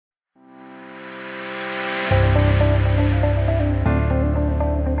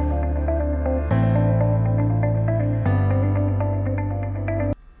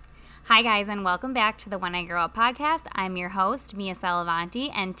Hi, guys, and welcome back to the When I Grow Up podcast. I'm your host, Mia Salavanti,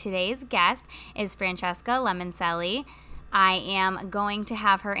 and today's guest is Francesca Lemoncelli. I am going to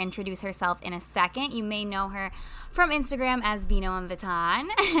have her introduce herself in a second. You may know her from Instagram as Vino and Vitan,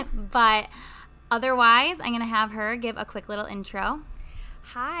 but otherwise, I'm going to have her give a quick little intro.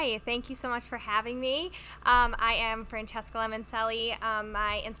 Hi, thank you so much for having me. I am Francesca Lemoncelli.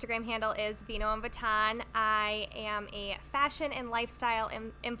 My Instagram handle is Vino and Vitan. I am a fashion and lifestyle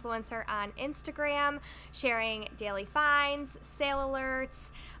influencer on Instagram, sharing daily finds, sale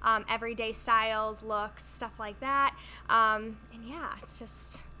alerts, everyday styles, looks, stuff like that. And yeah,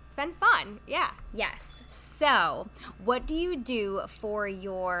 it's been fun. Yeah. Yes. So, what do you do for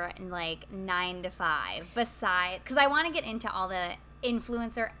your 9 to 5 besides, because I want to get into all the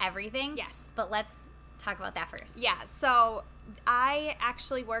influencer everything. Yes. But let's talk about that first. Yeah. So I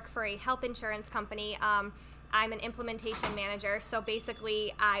actually work for a health insurance company. I'm an implementation manager. So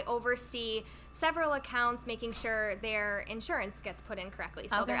basically I oversee several accounts, making sure their insurance gets put in correctly.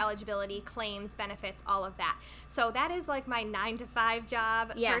 So their eligibility, claims, benefits, all of that. So that is like my 9 to 5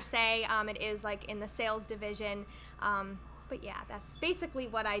 job per se. It is like in the sales division. But yeah, that's basically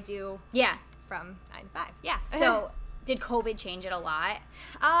what I do. Yeah. From 9 to 5. Yeah. So did COVID change it a lot?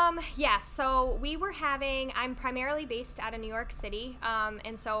 Yeah, so I'm primarily based out of New York City,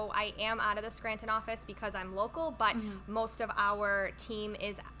 and so I am out of the Scranton office because I'm local, but most of our team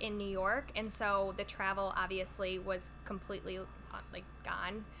is in New York, and so the travel obviously was completely,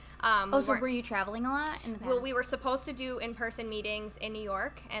 gone. So were you traveling a lot in the past? Well, we were supposed to do in-person meetings in New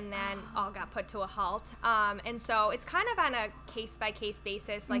York, and then all got put to a halt. And so it's kind of on a case-by-case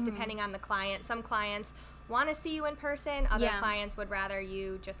basis, depending on the client. Some clients want to see you in person. Other clients would rather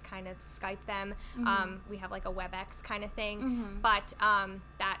you just kind of Skype them. We have like a WebEx kind of thing. But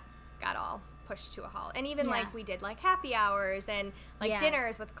that got all pushed to a halt. And even we did happy hours and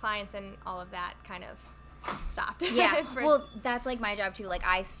dinners with clients, and all of that kind of stopped. Yeah. Well, that's my job too.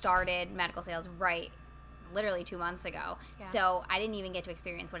 I started medical sales literally 2 months ago. Yeah. So I didn't even get to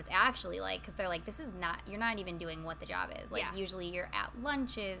experience what it's actually like, because they're you're not even doing what the job is. Usually you're at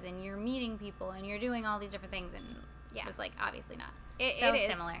lunches and you're meeting people and you're doing all these different things, and it's obviously not. It is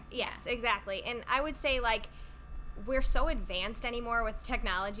similar. Yes, exactly. And I would say we're so advanced anymore with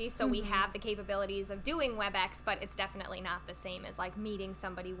technology, so we have the capabilities of doing WebEx, but it's definitely not the same as meeting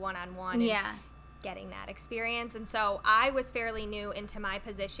somebody one-on-one. Yeah. Getting that experience. And so I was fairly new into my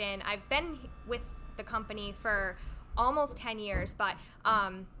position. I've been with the company for almost 10 years, but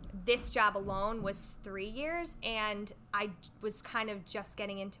this job alone was 3 years, and I was kind of just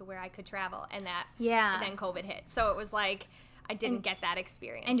getting into where I could travel, and then COVID hit. So it was I didn't get that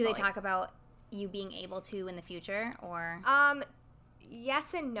experience. And do they talk about you being able to in the future, or?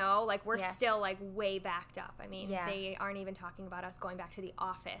 Yes and no. We're still way backed up. I mean, they aren't even talking about us going back to the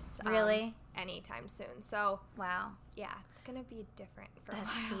office. Really? Anytime soon. So wow. Yeah, it's gonna be different for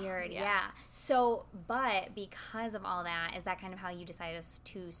That's a while. Weird. Yeah. So, but because of all that, is that kind of how you decided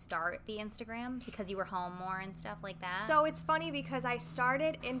to start the Instagram? Because you were home more and stuff like that? So it's funny because I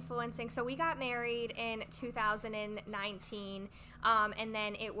started influencing. So we got married in 2019, and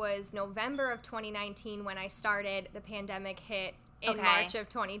then it was November of 2019 when I started. The pandemic hit in March of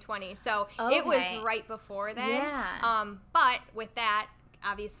 2020. So it was right before then. Yeah. But with that,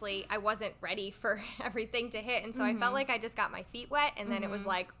 obviously I wasn't ready for everything to hit, and so I felt like I just got my feet wet, and then it was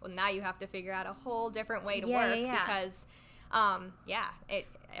well, now you have to figure out a whole different way to work because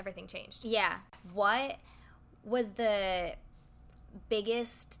everything changed. Yeah. What was the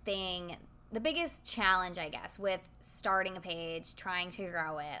biggest thing, the biggest challenge, I guess, with starting a page, trying to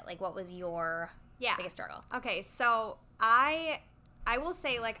grow it? What was your biggest struggle? Okay, so I will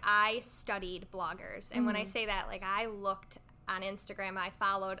say I studied bloggers, and when I say that, I looked on Instagram. I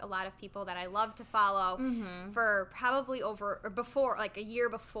followed a lot of people that I love to follow for probably before a year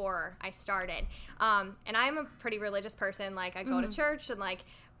before I started. And I'm a pretty religious person. I go to church, and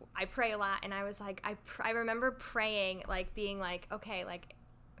I pray a lot. And I was I remember praying, being okay, am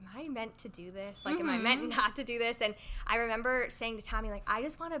I meant to do this? Am I meant not to do this? And I remember saying to Tommy, I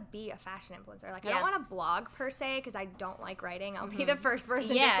just want to be a fashion influencer. I don't want to blog per se, because I don't like writing. I'll be the first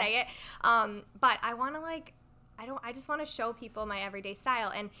person to say it. But I want to I just want to show people my everyday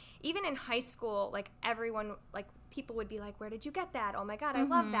style. And even in high school, everyone, people would be where did you get that? Oh my God, I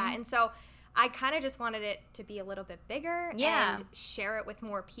love that. And so I kind of just wanted it to be a little bit bigger and share it with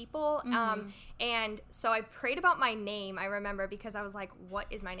more people. And so I prayed about my name, I remember, because I was like, what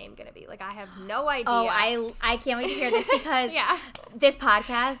is my name going to be? Like, I have no idea. Oh, I can't wait to hear this because this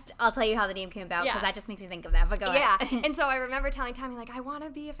podcast, I'll tell you how the name came about because that just makes me think of that. But go ahead. And so I remember telling Tommy, like, I want to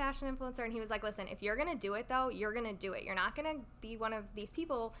be a fashion influencer. And he was like, listen, if you're going to do it, though, you're going to do it. You're not going to be one of these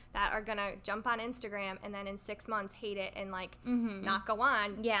people that are going to jump on Instagram and then in 6 months hate it and, like, not go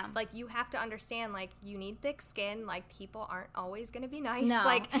on. Yeah. Like, you have to understand, like, you need thick skin. Like, people aren't always going to be nice. No.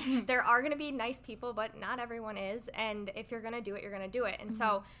 Like, there are going to be nice people, but not everyone is. And if you're going to do it, you're going to do it. And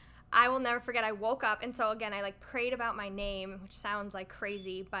so I will never forget, I woke up, and so, again, I, like, prayed about my name, which sounds, like,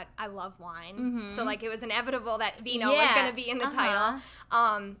 crazy, but I love wine. So, like, it was inevitable that Vino was going to be in the title.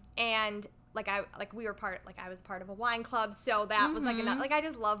 And I was part of a wine club, so that was, like, I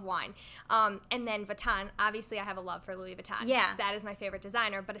just love wine. And then Vuitton, obviously I have a love for Louis Vuitton. Yeah. That is my favorite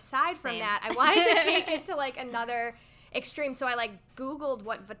designer. But aside from that, I wanted to take it to, like, another extreme. So I, like, Googled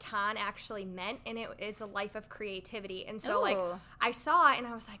what Vuitton actually meant, and it's a life of creativity. And so, like, I saw it, and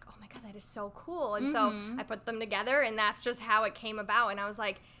I was like, oh, my God, that is so cool. And so I put them together, and that's just how it came about. And I was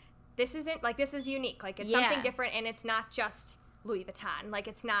like, this is unique. Like, it's something different, and it's not just Louis Vuitton. Like,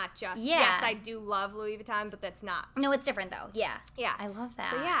 it's not just, yes, I do love Louis Vuitton, but that's not. No, it's different, though. Yeah. Yeah. I love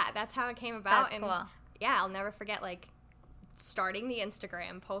that. So, yeah, that's how it came about. That's cool. Yeah, I'll never forget, like, starting the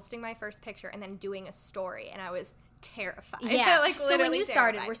Instagram, posting my first picture, and then doing a story, and I was terrified. Yeah. Like, so when you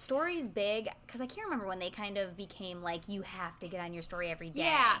started, terrified. were stories big? Because I can't remember when they kind of became, like, you have to get on your story every day.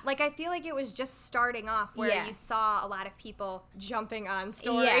 Yeah. Like, I feel like it was just starting off where you saw a lot of people jumping on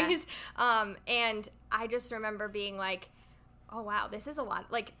stories. Yeah. And I just remember being like, oh, wow, this is a lot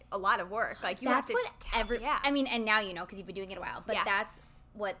of work. Like, you that's have to... I mean, and now you know because you've been doing it a while, but that's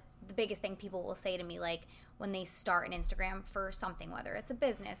what the biggest thing people will say to me, like, when they start an Instagram for something, whether it's a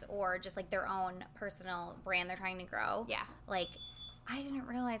business or just, like, their own personal brand they're trying to grow. Yeah. Like, I didn't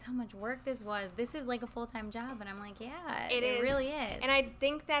realize how much work this was. This is, like, a full-time job. And I'm like, yeah, it really is. And I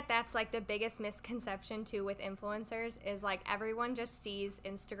think that that's, like, the biggest misconception, too, with influencers is, like, everyone just sees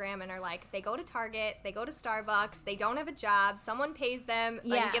Instagram and are like, they go to Target, they go to Starbucks, they don't have a job, someone pays them,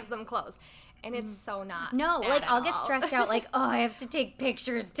 and gives them clothes. And it's so not. No, like, I'll get stressed out, like, oh, I have to take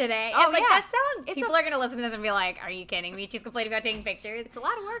pictures today. Oh, and, like, that sounds, people are going to listen to this and be like, are you kidding me? She's complaining about taking pictures. It's a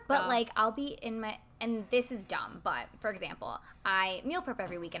lot of work, But, like, I'll be in my, and this is dumb, but, for example, I meal prep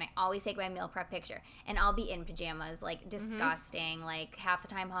every week, and I always take my meal prep picture. And I'll be in pajamas, like, disgusting, like, half the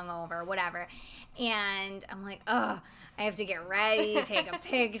time hungover, whatever. And I'm like, oh, I have to get ready, take a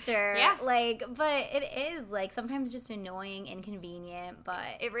picture. Yeah. Like, but it is, like, sometimes just annoying, inconvenient, but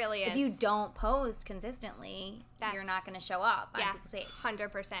it really is. If you don't post consistently, you're not going to show up on people's page.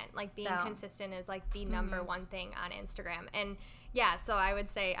 100%. Like, being consistent is, like, the number one thing on Instagram. And, yeah, so I would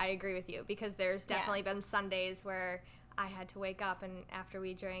say I agree with you because there's definitely been Sundays where I had to wake up and after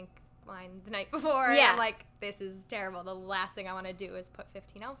we drank wine the night before, and I'm like, this is terrible. The last thing I want to do is put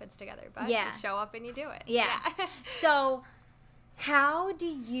 15 outfits together. But you show up and you do it. Yeah. So how do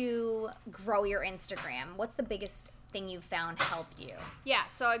you grow your Instagram? What's the biggest thing you've found helped you? Yeah,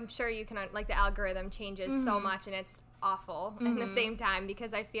 so I'm sure you can, like, the algorithm changes so much and it's awful at the same time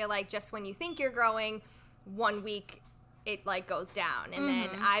because I feel like just when you think you're growing, 1 week it, like, goes down. And then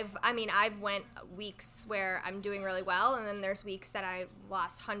I've went weeks where I'm doing really well, and then there's weeks that I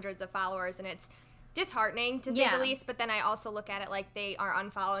lost hundreds of followers, and it's disheartening, to say the least. But then I also look at it like they are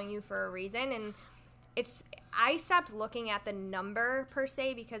unfollowing you for a reason, and I stopped looking at the number, per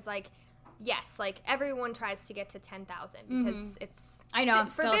se, because, like, yes, like, everyone tries to get to 10,000 because it's... I know, I'm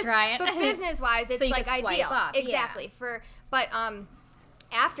still trying. But business-wise, it's, so like, ideal. Up. Exactly. But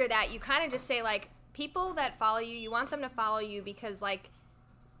after that, you kind of just say, like, people that follow you, you want them to follow you because, like,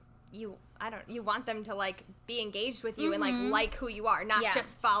 you want them to, like, be engaged with you and, like who you are, not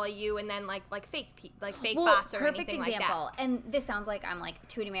just follow you and then, like fake bots or anything like that. Perfect example, and this sounds like I'm, like,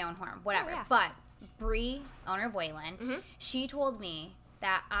 tooting my own horn, whatever, but Bree, owner of Wayland, she told me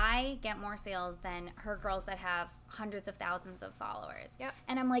that I get more sales than her girls that have hundreds of thousands of followers. Yep.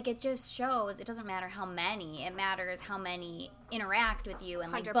 And I'm like, it just shows, it doesn't matter how many, it matters how many interact with you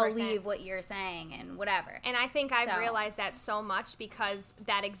and, like, 100%. Believe what you're saying and whatever. And I think I've realized that so much because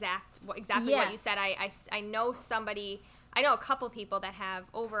that exactly what you said. I know a couple people that have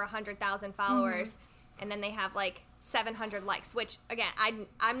over 100,000 followers and then they have, like, 700 likes, which, again,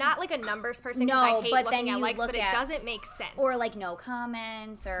 I'm not, like, a numbers person because I hate looking at likes, but it doesn't make sense. Or, like, no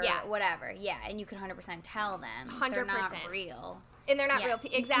comments or whatever. Yeah, and you can 100% tell them 100%. They're not real. And they're not real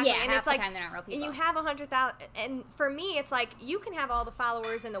people. Exactly. Yeah, and half it's the like, time they're not real people. And you have 100,000, and for me, it's like, you can have all the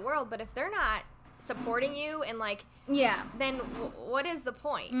followers in the world, but if they're not supporting you and like, yeah, then what is the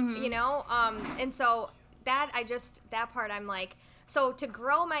point? Mm-hmm. You know? And so that part I'm like, so to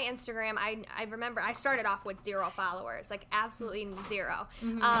grow my Instagram, I remember I started off with 0 followers, like absolutely 0.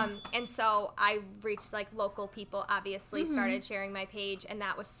 Mm-hmm. And so I reached like local people, obviously, Mm-hmm. started sharing my page, and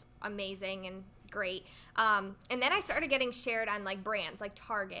that was amazing and great. And then I started getting shared on like brands like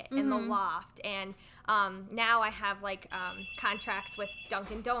Target and The Loft, and now I have like contracts with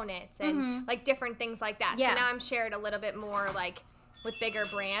Dunkin' Donuts and like different things like that. Yeah. So now I'm shared a little bit more like with bigger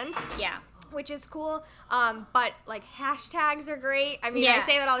brands. Yeah. Which is cool. But like hashtags are great. I mean, Yeah. I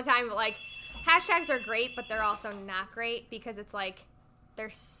say that all the time, but like hashtags are great, but they're also not great because it's like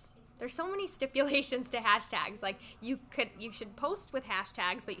there's so many stipulations to hashtags. Like you should post with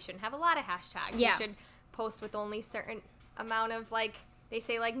hashtags, but you shouldn't have a lot of hashtags. Yeah. You should post with only certain amount of like, they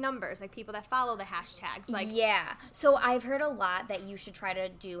say like numbers, like people that follow the hashtags. Like, yeah. So I've heard a lot that you should try to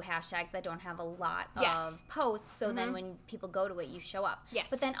do hashtags that don't have a lot Yes. of posts, so then when people go to it, you show up. Yes.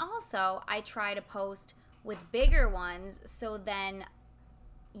 But then also, I try to post with bigger ones, so then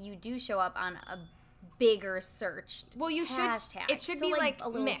you do show up on a bigger searched well, you should. hashtag. It should So, be like a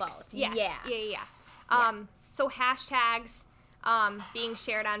little mixed. both. Yes. Yeah. Yeah. So hashtags being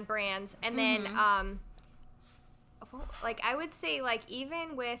shared on brands, and then well, like I would say, like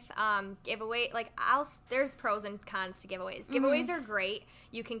even with giveaway, like there's pros and cons to giveaways. Giveaways are great.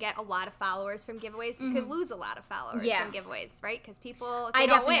 You can get a lot of followers from giveaways. You could lose a lot of followers from giveaways, right? Because people, if they I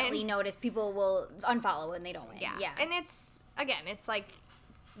don't definitely win, notice people will unfollow when they don't win. yeah. Yeah. And it's like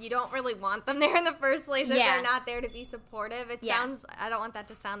you don't really want them there in the first place if Yeah. they're not there to be supportive. It sounds, I don't want that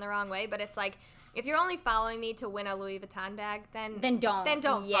to sound the wrong way, but it's like, if you're only following me to win a Louis Vuitton bag, then don't.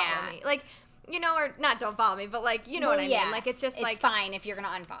 follow me. Like, you know, or not don't follow me, but like, you know what I mean? Like, it's just it's like, fine if you're going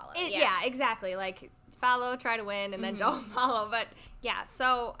to unfollow. yeah, exactly. Like, follow, try to win, and then don't follow. But yeah,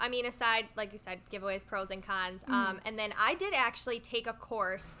 so I mean, aside, like you said, giveaways, pros and cons. And then I did actually take a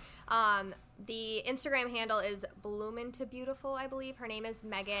course. The Instagram handle is Bloomin' to Beautiful, I believe. Her name is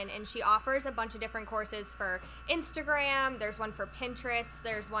Megan, and she offers a bunch of different courses for Instagram. There's one for Pinterest.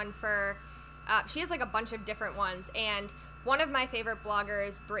 There's one for, she has like a bunch of different ones. And one of my favorite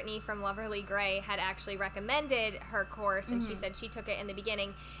bloggers, Brittany from Loverly Gray, had actually recommended her course, and she said she took it in the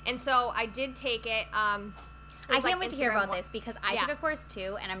beginning. And so I did take it. I can't wait to hear about this because I took a course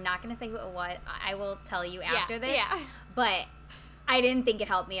too, and I'm not going to say who it was. I will tell you after this. Yeah. But I didn't think it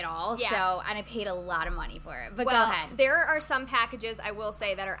helped me at all, and I paid a lot of money for it. But go ahead. There are some packages, I will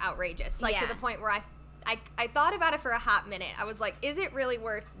say, that are outrageous. Like, to the point where I thought about it for a hot minute. I was like, is it really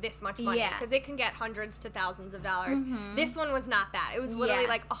worth this much money? Because it can get hundreds to thousands of dollars. This one was not that. It was literally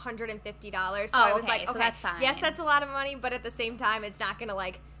like $150. So I was like, okay, so that's fine. Yes, that's a lot of money, but at the same time, it's not going to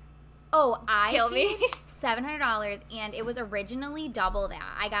like I kill me. paid $700, and it was originally double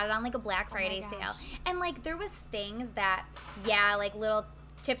that. I got it on like a Black Friday sale. And like there was things that, like little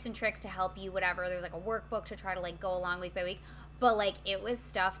tips and tricks to help you, whatever. There's like a workbook to try to like go along week by week. But like it was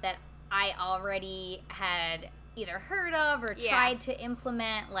stuff that I already had either heard of or tried to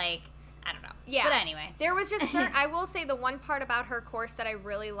implement. Like, I don't know. Yeah. But anyway. There was just I will say the one part about her course that I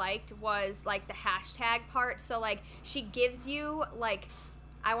really liked was like the hashtag part. So like she gives you like,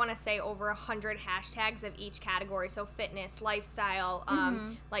 I want to say over 100 hashtags of each category. So fitness, lifestyle,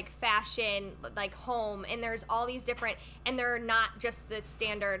 like fashion, like home. And there's all these different, and they're not just the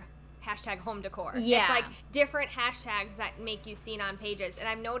standard hashtag home decor. Yeah. It's like different hashtags that make you seen on pages. And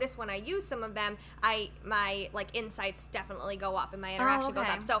I've noticed when I use some of them, my like insights definitely go up and my interaction goes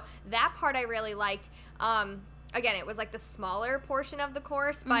up. So that part I really liked. Again, it was like the smaller portion of the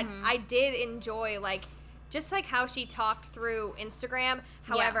course, but I did enjoy like just like how she talked through Instagram.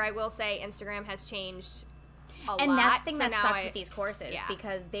 However, I will say Instagram has changed a lot. And that's the thing so that now sucks with these courses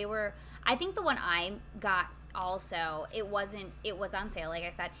because they were, I think the one I got also, it was on sale, like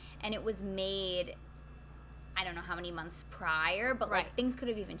I said, and it was made, I don't know how many months prior, but like things could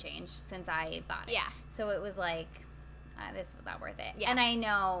have even changed since I bought it. Yeah. So it was like, this was not worth it. Yeah. And I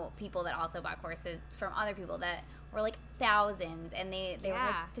know people that also bought courses from other people that were like thousands, and they were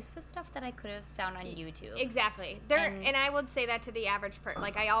like, this was stuff that I could have found on YouTube. Exactly. And I would say that to the average person.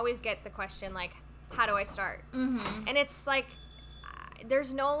 Like, I always get the question, like, how do I start? And it's like,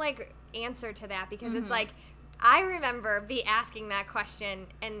 there's no like answer to that because it's like, I remember asking that question,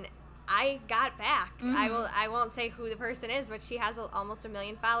 and I got back. I won't say who the person is, but she has almost 1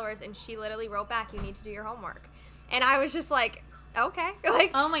 million followers, and she literally wrote back, "You need to do your homework." And I was just like, okay,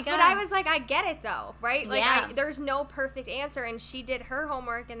 like, oh my god. But I was like, I get it though, right? Like, there's no perfect answer, and she did her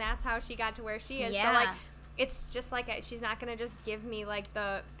homework, and that's how she got to where she is. So like, it's just like she's not gonna just give me like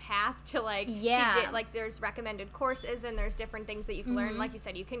the path to like yeah. She did like there's recommended courses and there's different things that you can learn. Like you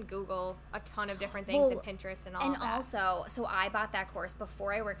said, you can Google a ton of different things and Pinterest and all of that. And also, so I bought that course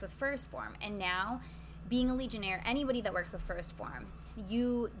before I worked with First Form, and now being a Legionnaire, anybody that works with First Form,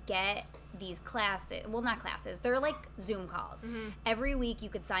 you get these classes. Well, not classes. They're like Zoom calls. Every week you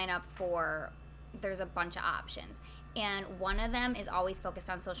could sign up for. There's a bunch of options. And one of them is always focused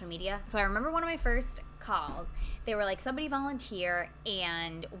on social media. So I remember one of my first calls, they were like, somebody volunteer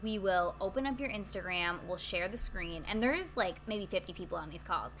and we will open up your Instagram, we'll share the screen. And there's like maybe 50 people on these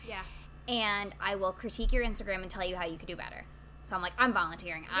calls. Yeah. And I will critique your Instagram and tell you how you could do better. So I'm like, I'm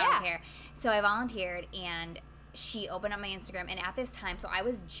volunteering. I don't care. So I volunteered and she opened up my Instagram. And at this time, so I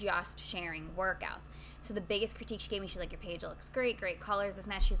was just sharing workouts. So the biggest critique she gave me, she's like, your page looks great, great colors, this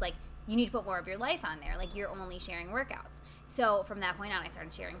and that. She's like, you need to put more of your life on there. Like, you're only sharing workouts. So from that point on, I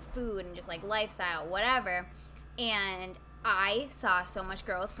started sharing food and just like lifestyle, whatever. And I saw so much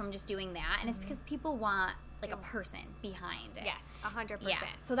growth from just doing that. And it's because people want like a person behind it. Yes, 100%. Yeah.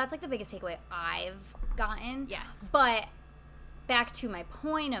 So that's like the biggest takeaway I've gotten. Yes. But back to my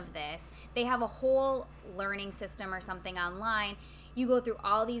point of this, they have a whole learning system or something online. You go through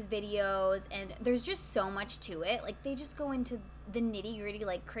all these videos, and there's just so much to it. Like, they just go into the nitty-gritty,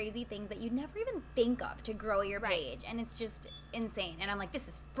 like, crazy things that you'd never even think of to grow your page. And it's just insane. And I'm like, this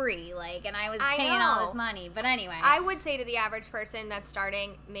is free. Like, and I was paying all this money. But anyway. I would say to the average person that's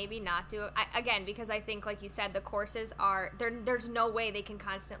starting, maybe not do it. Again, because I think, like you said, the courses are, there's no way they can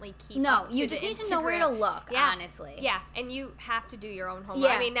constantly keep up to you just need to know where to look, honestly. Yeah, and you have to do your own homework.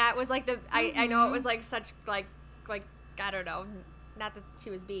 Yeah. I mean, that was like I know it was like such, like I don't know, not that she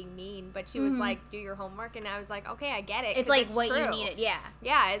was being mean, but she was like, do your homework, and I was like, okay, I get it. It's like what you needed,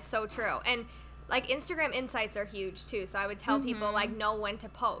 Yeah, it's so true. And like Instagram insights are huge too, so I would tell people like know when to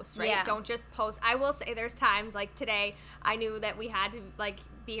post, right? Yeah. Don't just post. I will say there's times like today I knew that we had to like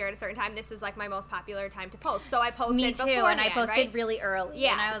be here at a certain time. This is like my most popular time to post, so I posted Me too, and I posted really early.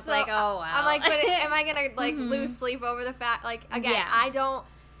 Yeah, and I was like, oh wow. I'm like, but am I gonna like lose sleep over the fact? Like again,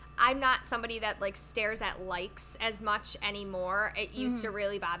 I'm not somebody that like stares at likes as much anymore. It used to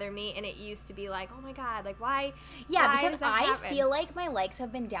really bother me, and it used to be like, oh my god, like why? Yeah, why because does that I happen? feel like my likes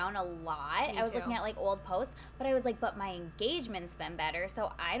have been down a lot. I was too. looking at like old posts, but I was like, but my engagement's been better,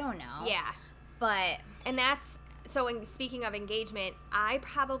 so I don't know. Yeah, but and that's so. Speaking of engagement, I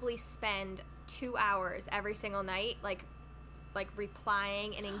probably spend 2 hours every single night, like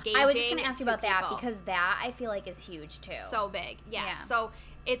replying and engaging. I was just going to ask you about people. that because that I feel like is huge too. So big, yes. Yeah. So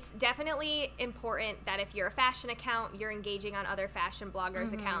it's definitely important that if you're a fashion account, you're engaging on other fashion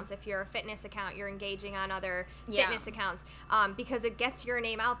bloggers' accounts. If you're a fitness account, you're engaging on other fitness accounts because it gets your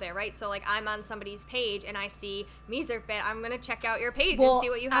name out there, right? So like I'm on somebody's page and I see Meezer Fit, I'm going to check out your page and see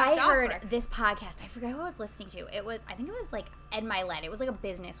what you have to offer. I heard this podcast. I forgot who I was listening to. I think it was like Ed Milet. It was like a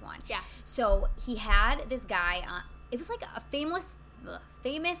business one. Yeah. So he had this guy on. It was like a famous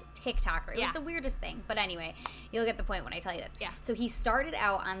TikToker. It was the weirdest thing. But anyway, you'll get the point when I tell you this. Yeah. So he started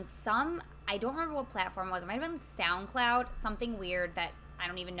out on I don't remember what platform it was. It might have been SoundCloud, something weird that I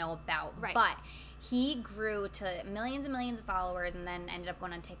don't even know about. Right. But he grew to millions and millions of followers and then ended up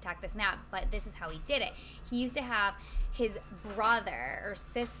going on TikTok, this and that. But this is how he did it. He used to have his brother or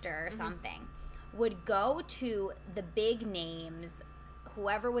sister or something would go to the big names,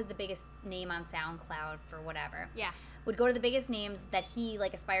 whoever was the biggest name on SoundCloud for whatever. Yeah. Would go to the biggest names that he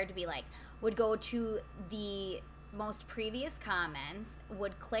like aspired to be like, would go to the most previous comments,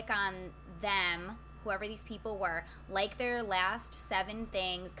 would click on them, whoever these people were, like their last 7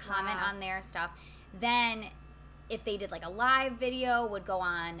 things, comment on their stuff. Then if they did like a live video, would go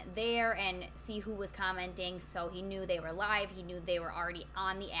on there and see who was commenting, so he knew they were live, he knew they were already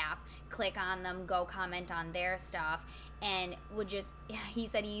on the app, click on them, go comment on their stuff, and would just, he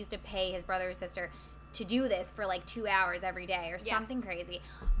said he used to pay his brother or sister to do this for like 2 hours every day or something crazy.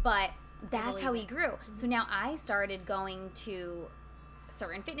 But that's how he grew. So now I started going to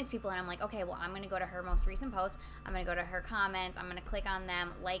certain fitness people and I'm like, okay, well, I'm going to go to her most recent post. I'm going to go to her comments. I'm going to click on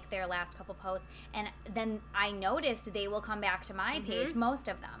them, like their last couple posts. And then I noticed they will come back to my page, most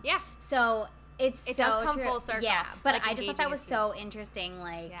of them. Yeah. So it does come full circle. Yeah. But like I just thought that was so interesting.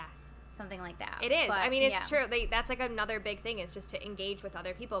 Like, something like that. It is. But, I mean, it's true. That's like another big thing is just to engage with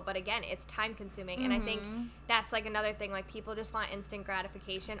other people. But again, it's time consuming. And I think that's like another thing. Like people just want instant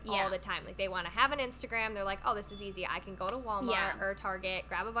gratification all the time. Like they want to have an Instagram. They're like, oh, this is easy. I can go to Walmart or Target,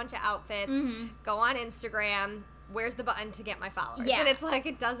 grab a bunch of outfits, go on Instagram. Where's the button to get my followers? Yeah. And it's like,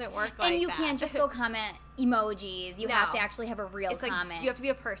 it doesn't work like that. And you can't just go comment, emojis. You have to actually have a real comment. Like, you have to be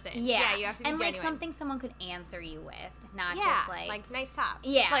a person. Yeah. You have to be and genuine. like something someone could answer you with, not just like nice top.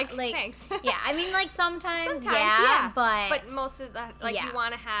 Yeah, like thanks. Sometimes but most of that, you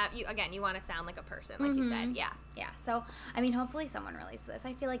want to have you want to sound like a person, like you said. Yeah. So I mean, hopefully someone relates to this.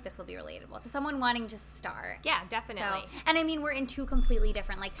 I feel like this will be relatable to someone wanting to start. Yeah, definitely. So, and I mean, we're in two completely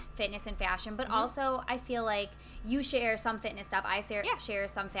different, like, fitness and fashion, but also I feel like you share some fitness stuff, I share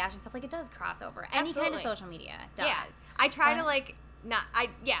some fashion stuff. Like, it does cross over. Any kind of social media does. Yeah. I try to, like,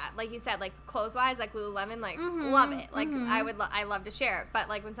 like you said, like, clothes-wise, like Lululemon, like, love it. Like, I love to share it. But,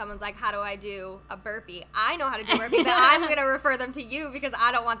 like, when someone's like, how do I do a burpee? I know how to do a burpee, but I'm going to refer them to you because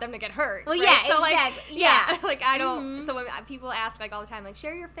I don't want them to get hurt. Well, right? so, exactly. Like, like, I don't, so when people ask, like, all the time, like,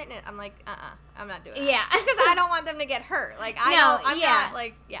 share your fitness, I'm like, I'm not doing it. Yeah. Just because I don't want them to get hurt. Like, I'm not,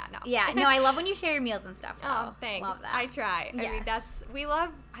 like, no. Yeah, no, I love when you share your meals and stuff, though. Oh, thanks. Love that. I try. Yes. I mean,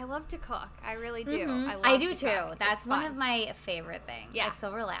 I love to cook. I really do. I do, too. Cook. That's one of my favorite things. Yeah. It's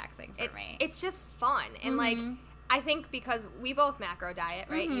so relaxing for me. It's just fun. And, like, I think because we both macro diet,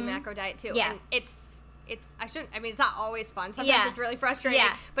 right? You macro diet, too. Yeah. And it's not always fun. Sometimes it's really frustrating.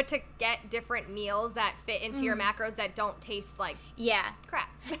 Yeah. But to get different meals that fit into your macros that don't taste like crap.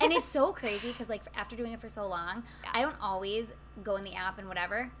 And it's so crazy because, like, after doing it for so long, I don't always go in the app and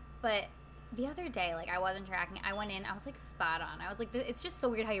whatever, but the other day, like, I wasn't tracking. I went in. I was, like, spot on. I was like, it's just so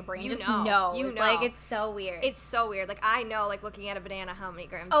weird how your brain knows. You know. Like, it's so weird. It's so weird. Like, I know, like, looking at a banana how many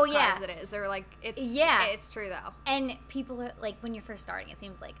grams of carbs it is. Or, like, it's true, though. And people are, like, when you're first starting, it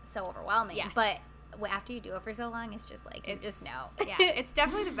seems, like, so overwhelming. Yes. But after you do it for so long, it's just, like, you just know. Yeah. It's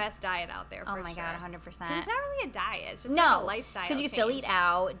definitely the best diet out there, for Oh, my God, 100%. It's not really a diet. It's just, like, a lifestyle because you change. still eat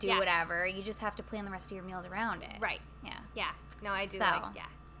out, do whatever. You just have to plan the rest of your meals around it. Right. Yeah. Yeah. No, I do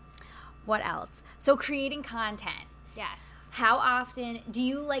What else? So creating content. Yes. How often do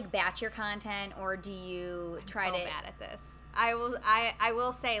you, like, batch your content, or do you try I'm so bad at this. I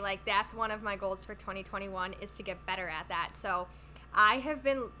will say, like, that's one of my goals for 2021 is to get better at that. So I have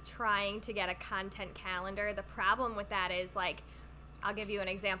been trying to get a content calendar. The problem with that is, like, I'll give you an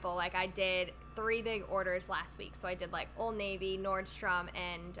example. Like, I did 3 big orders last week. So I did, like, Old Navy, Nordstrom,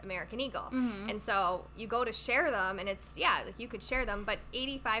 and American Eagle. And so you go to share them, and it's, like, you could share them, but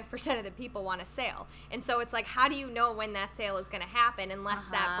 85% of the people want a sale. And so it's like, how do you know when that sale is going to happen unless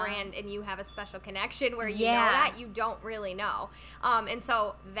that brand and you have a special connection where you know that? You don't really know. And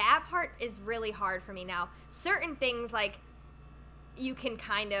so that part is really hard for me now. Certain things, like, you can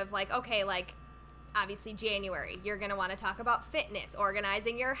kind of, like, okay, like, obviously January, you're going to want to talk about fitness,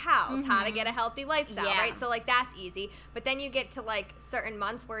 organizing your house, how to get a healthy lifestyle, right? So, like, that's easy. But then you get to, like, certain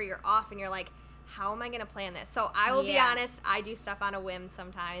months where you're off and you're like, how am I going to plan this? So I will be honest, I do stuff on a whim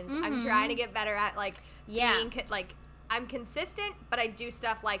sometimes. I'm trying to get better at, like, being, like, I'm consistent, but I do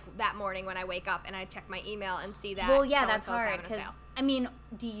stuff, like, that morning when I wake up and I check my email and see that. Well, yeah, that's hard because, I mean,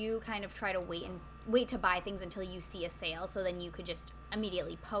 do you kind of try to wait to buy things until you see a sale so then you could just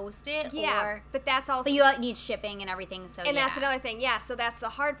immediately post it? Yeah, but that's also... But you need shipping and everything, so And that's another thing, so that's the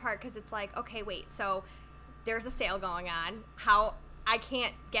hard part because it's like, okay, wait, so there's a sale going on. How... I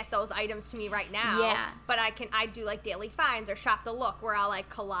can't get those items to me right now, but I do, like, daily finds or shop the look where I'll, like,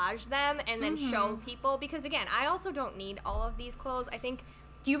 collage them and then show people because, again, I also don't need all of these clothes. I think...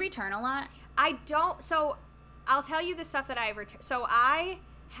 Do you return a lot? I don't. So I'll tell you the stuff that I return. So I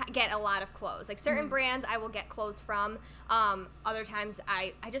get a lot of clothes. Like, certain brands I will get clothes from. Other times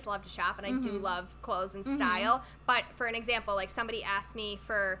I just love to shop and I do love clothes and style. But for an example, like, somebody asked me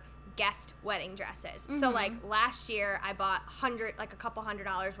for guest wedding dresses. So, like, last year I bought a couple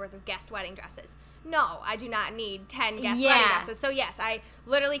 $100 worth of guest wedding dresses. No, I do not need 10 guest wedding dresses. So yes, I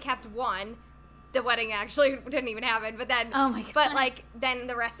literally kept one. The wedding actually didn't even happen, but then, but, like, then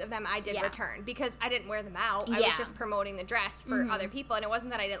the rest of them I did return because I didn't wear them out. I was just promoting the dress for other people, and it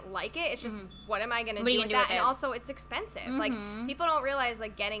wasn't that I didn't like it. It's just, what am I going to do with that? And also, it's expensive. Like, people don't realize,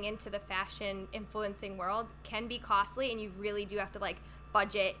 like, getting into the fashion influencing world can be costly, and you really do have to, like,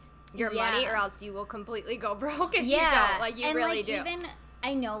 budget your money, or else you will completely go broke if you don't. Like, you really do. Even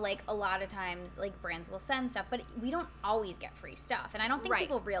I know, like, a lot of times, like, brands will send stuff, but we don't always get free stuff, and I don't think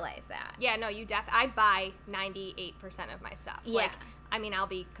people realize that. Yeah, no, I buy 98% of my stuff. Yeah. Like, I mean, I'll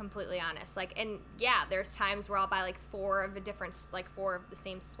be completely honest. Like, and there's times where I'll buy, like, 4 of the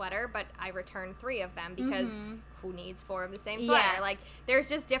same sweater, but I return 3 of them because who needs 4 of the same sweater? Yeah. Like, there's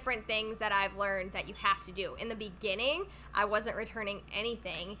just different things that I've learned that you have to do. In the beginning, I wasn't returning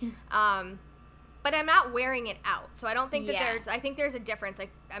anything. But I'm not wearing it out. So I don't think that I think there's a difference. Like,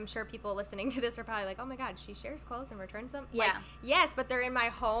 I'm sure people listening to this are probably like, oh my God, she shares clothes and returns them? Yeah. Like, yes, but they're in my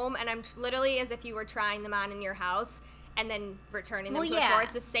home, and I'm literally as if you were trying them on in your house and then returning them to a store.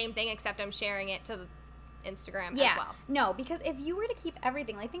 It's the same thing, except I'm sharing it to Instagram as Yeah. well. No, because if you were to keep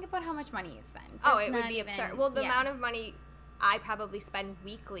everything, like, think about how much money you'd spend. Oh, That's it would not be even- absurd. Well, the yeah. amount of money I probably spend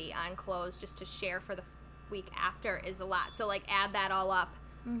weekly on clothes just to share for the week after is a lot. So, like, add that all up.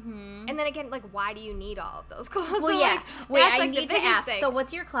 Mm-hmm. And then again, like, why do you need all of those clothes? Well, So, yeah. like, Wait, that's, I like, the need to biggest ask. thing. So,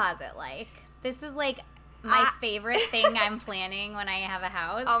 what's your closet like? This is like my favorite thing I'm planning when I have a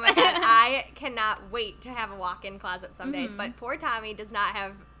house. Oh my God, I cannot wait to have a walk-in closet someday. Mm-hmm. But poor Tommy does not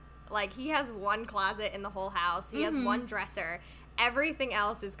have, like, he has one closet in the whole house. He has one dresser. Everything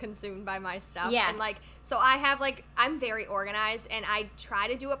else is consumed by my stuff. Yeah. And, like, so I have, like, I'm very organized, and I try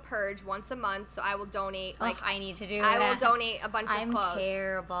to do a purge once a month, so I will donate, like, I need to do I that. will donate a bunch of clothes. I'm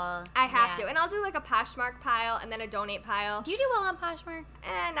terrible. I have to. And I'll do, like, a Poshmark pile and then a donate pile. Do you do well on Poshmark?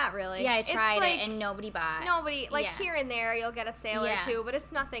 Not really. Yeah, I It's tried like, it and nobody bought. Nobody, like, Yeah. here and there, you'll get a sale Yeah. or two, but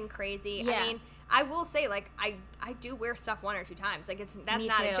it's nothing crazy. Yeah. I mean, I will say, like, I do wear stuff one or two times. Like, that's Me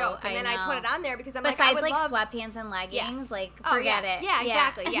not too. a joke. And then I put it on there because I'm like, I Besides, would like, love... sweatpants and leggings, Yes. like, Oh, forget yeah. it. Yeah,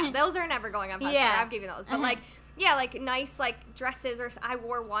 exactly. Yeah, those are never going on Poshmark. Yeah. I'm giving those. But, like, yeah, like, nice, like, dresses or I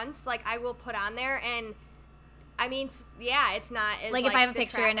wore once, like, I will put on there, and... I mean, yeah, it's not as, Like, if I have a the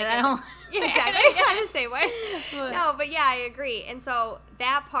picture in it, traffic I don't... Yeah, exactly. I'm the same way. But- No, but yeah, I agree. And so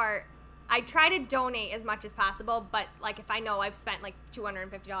that part, I try to donate as much as possible, but, like, if I know I've spent, like,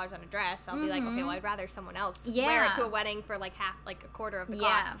 $250 on a dress, I'll be like, okay, well, I'd rather someone else wear it to a wedding for, like, a quarter of the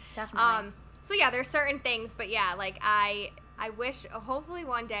cost. Definitely. So, yeah, there's certain things, but, yeah, like, I wish, hopefully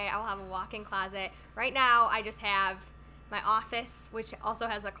one day I'll have a walk-in closet. Right now, I just have my office, which also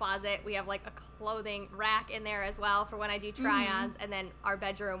has a closet. We have, like, a clothing rack in there as well for when I do try-ons, and then our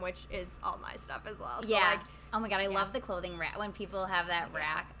bedroom, which is all my stuff as well. So, Yeah. like, Oh my God, I love the clothing rack. When people have that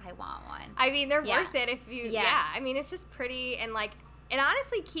rack, I want one. I mean, they're Yeah. worth it if you, Yeah. I mean, it's just pretty, and, like, it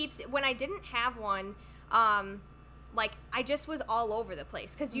honestly keeps, when I didn't have one, like, I just was all over the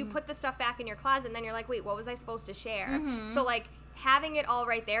place, because you put the stuff back in your closet, and then you're like, wait, what was I supposed to share? So, like, having it all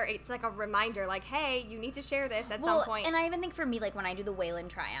right there, it's like a reminder, like, hey, you need to share this at some point. And I even think for me, like, when I do the Wayland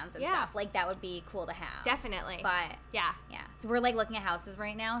try-ons and Yeah. stuff, like, that would be cool to have. Definitely. But, yeah. yeah. So we're, like, looking at houses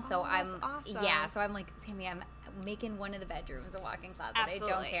right now, so that's I'm... awesome. Yeah, so I'm like, Sammy, I'm making one of the bedrooms a walk-in closet.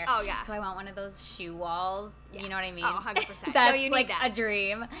 Absolutely. I don't care. Oh, yeah. So I want one of those shoe walls. Yeah. You know what I mean? Oh, 100%. That's, No, you need like, that. a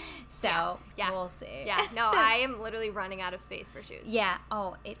dream. So, Yeah. we'll see. Yeah, no, I am literally running out of space for shoes. Yeah.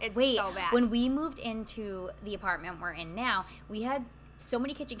 Oh, It's wait. so bad. When we moved into the apartment we're in now, we had so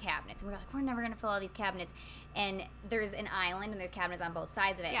many kitchen cabinets, and we were like, we're never gonna fill all these cabinets. And there's an island, and there's cabinets on both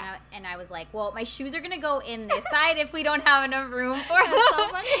sides of it. Yeah. And I was like, well, my shoes are gonna go in this side if we don't have enough room for them. so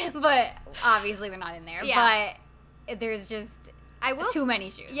funny. But obviously they're not in there. Yeah. But there's just I will too many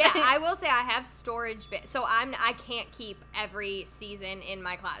shoes. Yeah, I will say I have storage so I can't keep every season in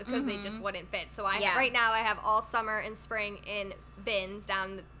my closet because they just wouldn't fit. So Yeah. right now I have all summer and spring in bins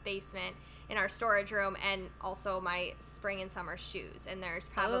down the basement in our storage room, and also my spring and summer shoes. And there's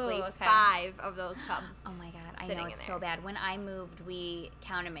probably Ooh, okay. 5 of those tubs. Oh my God, I sitting know in it's there. so bad. When I moved, we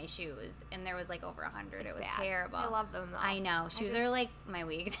counted my shoes, and there was like over 100. It's it was bad. terrible. I love them though. I know. Shoes are just- like my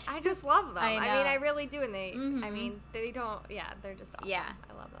weakness. I just love them. I I mean, know. I really do, and they. I Mhm. mean, they don't. Yeah, they're just awesome. Yeah.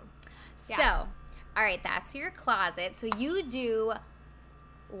 I love them. So, Yeah. all right, that's your closet. So you do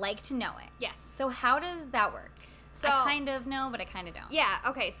like to know it. Yes. So how does that work? So I kind of know, but I kind of don't. Yeah,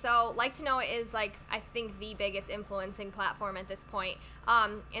 okay, so Like to Know It is, like, I think the biggest influencing platform at this point.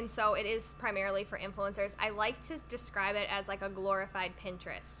 And so it is primarily for influencers. I like to describe it as, like, a glorified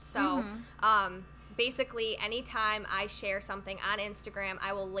Pinterest. So, basically, anytime I share something on Instagram,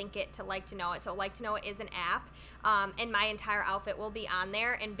 I will link it to Like to Know It. So Like to Know It is an app, and my entire outfit will be on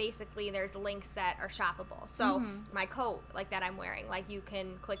there, and basically there's links that are shoppable. So my coat, like, that I'm wearing, like, you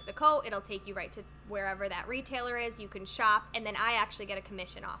can click the coat, it'll take you right to wherever that retailer is, you can shop, and then I actually get a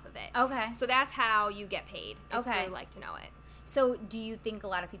commission off of it. Okay. So that's how you get paid, is Okay. through Like to Know It. So do you think a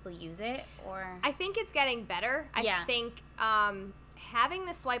lot of people use it, or? I think it's getting better. Yeah. I think having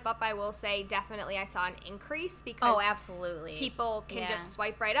the swipe up, I will say, definitely I saw an increase because Oh, absolutely. people can Yeah. just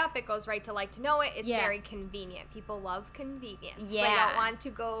swipe right up. It goes right to Like to Know It. It's Yeah. very convenient. People love convenience. Yeah. They don't want to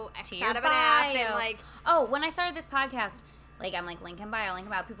go X To your out of an app and, bio. like, Oh, when I started this podcast, like, I'm like, link in bio, link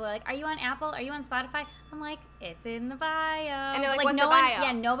in bio. People are like, are you on Apple? Are you on Spotify? I'm like, it's in the bio. And they're like, what's no a one, bio?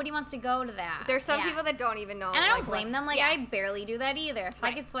 Yeah, nobody wants to go to that. there's some Yeah. people that don't even know. And I don't like, blame what's- them. Like, yeah. I barely do that either. If I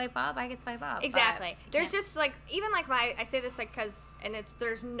Right. could swipe up, I could swipe up. but Exactly. There's can't. just, like, even, like, I say this, like, because, and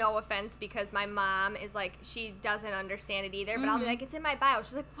there's no offense, because my mom is, like, she doesn't understand it either, but I'll be like, it's in my bio.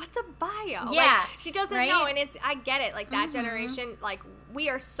 She's like, what's a bio? Yeah, Like, she doesn't right? know, and I get it. Like, that generation, like, we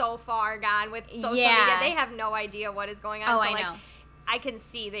are so far gone with social Yeah. media. They have no idea what is going on. Oh, so, I like, know. I can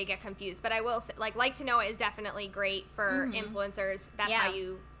see they get confused, but I will say, like to Know It is definitely great for influencers. That's Yeah. how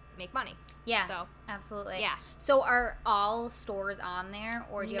you make money. Yeah. So absolutely. Yeah. So are all stores on there,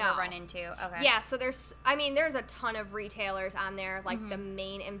 or do you ever No. run into? Okay. Yeah. So there's a ton of retailers on there, like the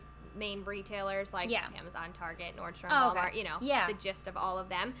main retailers like Amazon, Target, Nordstrom, Walmart. You know, the gist of all of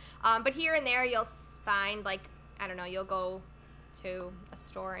them. But here and there, you'll find like, I don't know, you'll go to a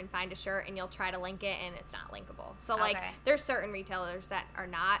store and find a shirt and you'll try to link it and it's not linkable. So like there's certain retailers that are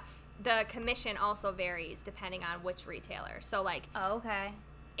not. The commission also varies depending on which retailer. So like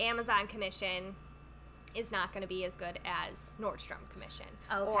Amazon commission is not going to be as good as Nordstrom commission.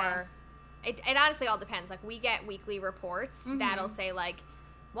 Or it honestly all depends. Like we get weekly reports that'll say like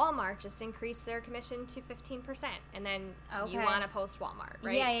Walmart just increased their commission to 15%, and then you want to post Walmart,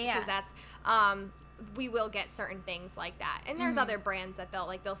 right? Yeah. Because that's we will get certain things like that. And there's other brands that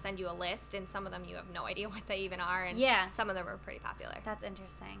they'll send you a list, and some of them you have no idea what they even are, and some of them are pretty popular. That's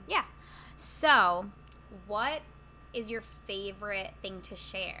interesting. Yeah. So, what is your favorite thing to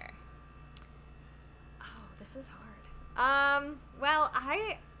share? Oh, this is hard. Well,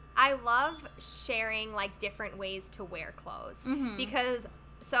 I love sharing like different ways to wear clothes because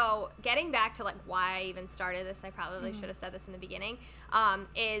so getting back to like why I even started this, I probably should have said this in the beginning,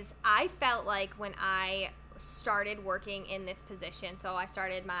 is I felt like when I started working in this position, so I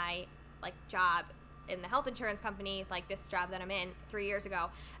started my like job in the health insurance company, like this job that I'm in 3 years ago,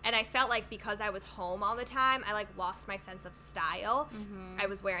 and I felt like because I was home all the time, I like lost my sense of style. I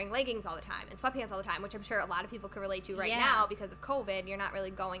was wearing leggings all the time and sweatpants all the time, which I'm sure a lot of people could relate to right now because of COVID. You're not really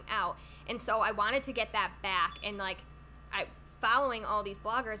going out, and so I wanted to get that back. And like following all these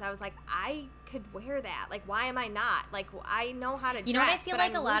bloggers, I was like, I could wear that. Like, why am I not? Like, I know how to dress. You know what I feel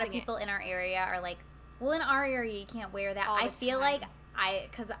like a lot of people in our area are like, well, in our area you can't wear that. I feel like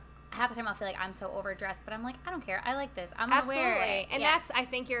because half the time I'll feel like I'm so overdressed, but I'm like, I don't care. I like this. I'm going to wear it. And that's, I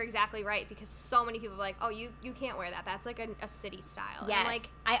think you're exactly right, because so many people are like, oh, you can't wear that. That's like a city style. Yes. And like,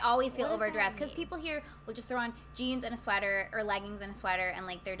 I always feel overdressed because people here will just throw on jeans and a sweater or leggings and a sweater and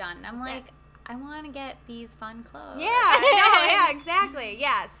like they're done. And I'm like, I want to get these fun clothes. Yeah, I know, yeah, exactly.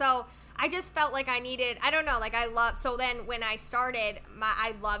 Yeah, so I just felt like I needed, I don't know, like so then when I started,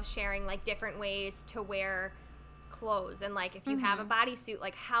 I love sharing like different ways to wear clothes. And like if you have a bodysuit,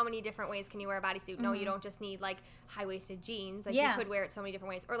 like how many different ways can you wear a bodysuit? No, you don't just need like high-waisted jeans. Like you could wear it so many different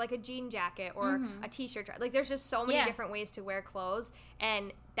ways. Or like a jean jacket or a t-shirt. Like there's just so many different ways to wear clothes.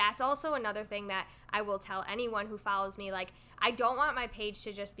 And that's also another thing that I will tell anyone who follows me, like I don't want my page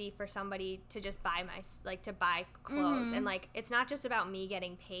to just be for somebody to just buy to buy clothes. And like it's not just about me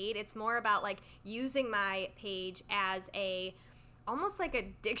getting paid. It's more about like using my page as almost like a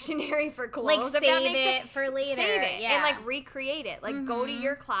dictionary for clothes. Like save it for later. Save it and like recreate it. Like go to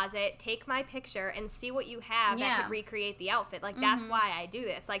your closet, take my picture and see what you have that could recreate the outfit. Like that's why I do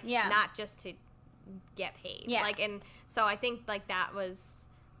this. Like not just to get paid. Like, and so I think like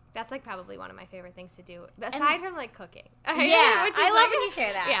that's like probably one of my favorite things to do aside from like cooking. Yeah, I love when you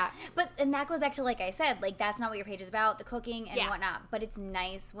share that. Yeah. And that goes back to, like I said, like that's not what your page is about, the cooking and whatnot. But it's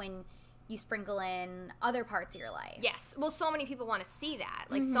nice when you sprinkle in other parts of your life. Yes. Well, so many people want to see that.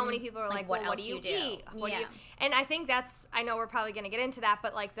 Like so many people are like well, what do you eat? What do you? And I think I know we're probably going to get into that,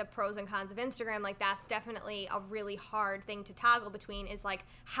 but like the pros and cons of Instagram, like that's definitely a really hard thing to toggle between is like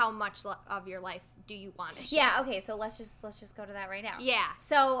how much of your life do you want to share? Yeah, okay, so let's just go to that right now. Yeah.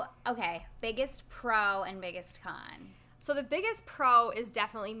 So, okay, biggest pro and biggest con. So the biggest pro is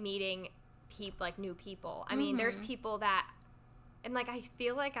definitely meeting new people. I mean, there's people that and, like, I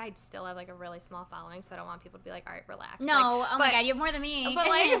feel like I still have, like, a really small following, so I don't want people to be like, all right, relax. No, like, my God, you have more than me. But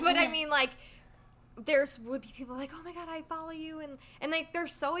I mean, like, would be people like, oh, my God, I follow you. And like, they're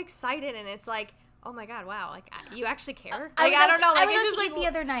so excited, and it's like, oh, my God, wow, like, you actually care? Like, I don't know. Like, I was out to eat the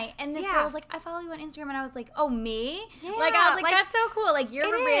other night, and this girl was like, I follow you on Instagram, and I was like, oh, me? Yeah. Like, I was like, that's so cool. Like, you're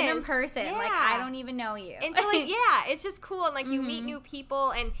a random person. Yeah. Like, I don't even know you. And so, like, yeah, it's just cool, and, like, you meet new people,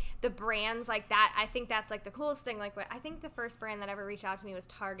 and the brands like that, I think that's, like, the coolest thing. Like, I think the first brand that ever reached out to me was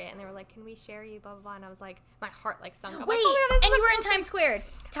Target, and they were like, can we share you, blah, blah, blah, and I was like, my heart, like, sunk. Wait, like, oh, and you were in Times Square.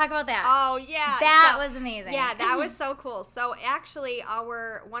 Talk about that. Oh, yeah. That was amazing. Yeah, that was so cool. So, actually,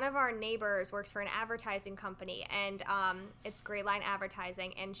 one of our neighbors works for an advertising company, and it's Great Line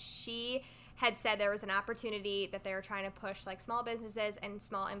Advertising, and she had said there was an opportunity that they were trying to push like small businesses and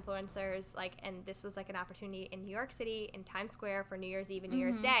small influencers, like, and this was like an opportunity in New York City in Times Square for New Year's Eve and New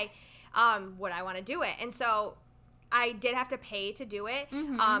Year's Day. Would I want to do it? And so I did have to pay to do it,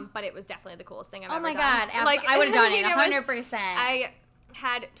 but it was definitely the coolest thing I've ever done. Oh my God, like, I would have done it 100%. I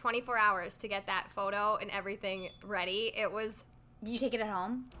had 24 hours to get that photo and everything ready. It was Did you take it at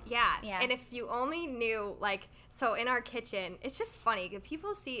home? Yeah. Yeah. And if you only knew, like, so in our kitchen, it's just funny. If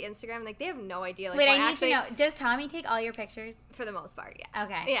people see Instagram, like, they have no idea. Like, Wait, I need to know. Does Tommy take all your pictures? For the most part, yeah.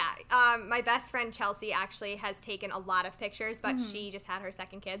 Okay. Yeah. My best friend, Chelsea, actually has taken a lot of pictures, but she just had her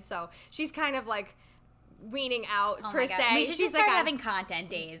second kid, so she's kind of, like, weaning out, per se. We should just start having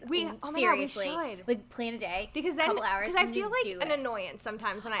content days. Seriously. God, we should. Like, plan a day. Because then, couple hours, because I feel like an annoyance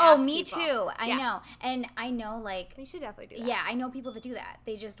sometimes when I ask Oh, me people. too. I know. And I know, like... We should definitely do that. Yeah, I know people that do that.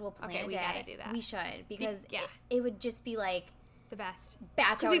 They just will plan a day. We gotta do that. We should, because it would just be, like... The best.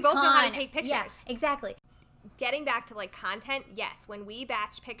 Batch Because we both know how to take pictures. Yeah, exactly. Getting back to, like, content, yes, when we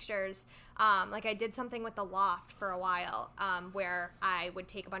batch pictures, like, I did something with The Loft for a while, where I would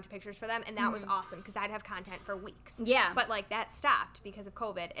take a bunch of pictures for them, and that was awesome, because I'd have content for weeks. Yeah. But, like, that stopped because of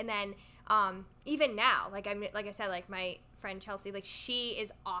COVID. And then, even now, like I said, like, my friend Chelsea, like, she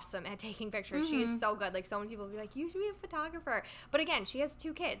is awesome at taking pictures. She is so good. Like, so many people will be like, you should be a photographer. But again, she has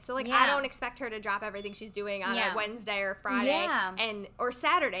 2 kids. So, like, I don't expect her to drop everything she's doing on a Wednesday or Friday or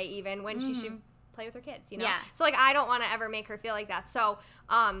Saturday even, when she should play with her kids, you know? Yeah. So, like, I don't want to ever make her feel like that. So,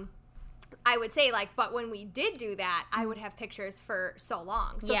 I would say, like, but when we did do that, I would have pictures for so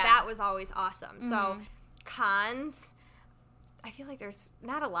long. So that was always awesome. So, cons, I feel like there's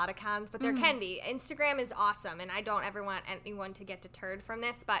not a lot of cons, but there can be. Instagram is awesome, and I don't ever want anyone to get deterred from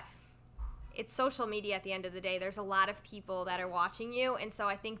this, but it's social media at the end of the day. There's a lot of people that are watching you, and so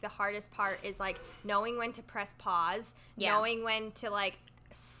I think the hardest part is, like, knowing when to press pause, knowing when to, like,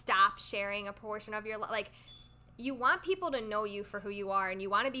 stop sharing a portion of your like, you want people to know you for who you are, and you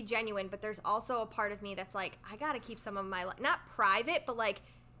want to be genuine, but there's also a part of me that's like, I gotta keep some of my not private, but like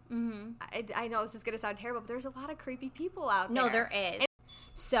I know this is gonna sound terrible, but there's a lot of creepy people out there. No, there is.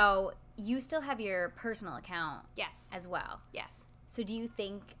 So you still have your personal account as well. Yes. So do you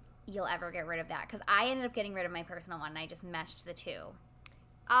think you'll ever get rid of that? Because I ended up getting rid of my personal one, and I just meshed the two.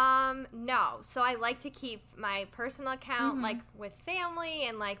 No. So I like to keep my personal account, like, with family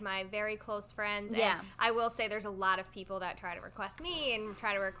and, like, my very close friends. Yeah. And I will say there's a lot of people that try to request me and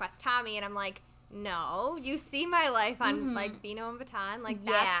try to request Tommy, and I'm like, no, you see my life on, like, Vino and Baton. Like,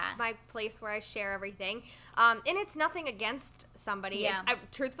 that's my place where I share everything. And it's nothing against somebody. Yeah.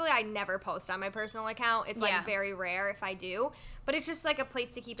 Truthfully, I never post on my personal account. It's, like, very rare if I do. But it's just, like, a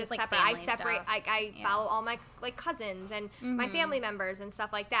place to keep it like separate. I separate. Stuff. I follow all my, like, cousins and my family members and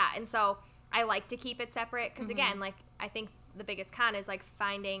stuff like that. And so I like to keep it separate because, again, like, I think the biggest con is, like,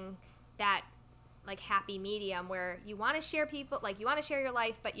 finding that, like, happy medium where you want to share people, like, you want to share your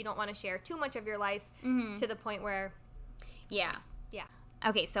life, but you don't want to share too much of your life to the point where... Yeah.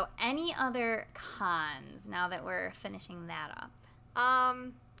 Okay, so any other cons now that we're finishing that up?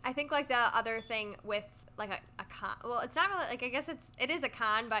 I think, like, the other thing with, like, a con, well, it's not really, like, I guess it is a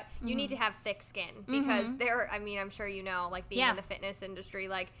con, but you need to have thick skin because I'm sure you know, like, being in the fitness industry,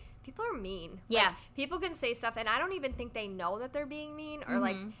 like, people are mean. Yeah. Like, people can say stuff, and I don't even think they know that they're being mean, or,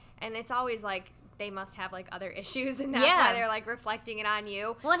 like, and it's always, like, they must have, like, other issues, and that's why they're, like, reflecting it on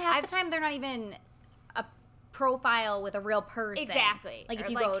you. Well, and half the time, they're not even a profile with a real person. Exactly. Like, if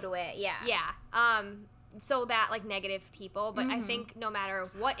you like, go to it, Yeah. So that, like, negative people, but I think no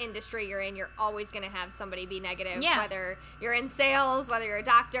matter what industry you're in, you're always going to have somebody be negative, whether you're in sales, whether you're a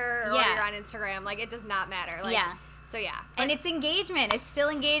doctor, or whether you're on Instagram. Like, it does not matter. Like, so, yeah. But, and it's engagement. It's still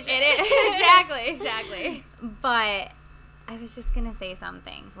engagement. It is. Exactly. But I was just going to say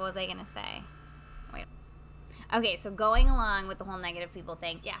something. What was I going to say? Wait. Okay, so going along with the whole negative people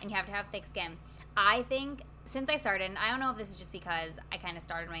thing, and you have to have thick skin, I think since I started, and I don't know if this is just because I kind of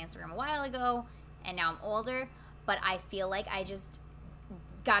started my Instagram a while ago, and now I'm older, but I feel like I just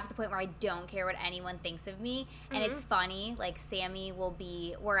got to the point where I don't care what anyone thinks of me. And it's funny, like, Sammy will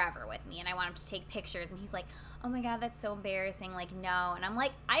be wherever with me, and I want him to take pictures, and he's like, oh my God, that's so embarrassing, like, no. And I'm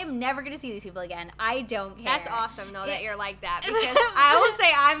like, I am never going to see these people again. I don't care. That's awesome, though, that you're like that, because I will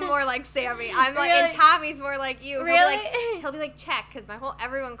say I'm more like Sammy. I'm like, and Tommy's more like you. Really? He'll be like, check, because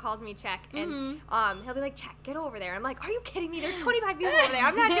everyone calls me check, and he'll be like, check, get over there. I'm like, are you kidding me? There's 25 people over there.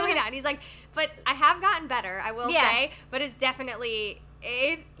 I'm not doing that. And he's like, but I have gotten better, I will say, but it's definitely...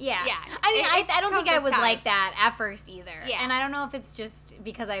 I mean, I don't think I was like that at first either. Yeah. And I don't know if it's just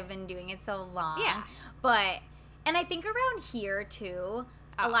because I've been doing it so long. Yeah. But, and I think around here, too,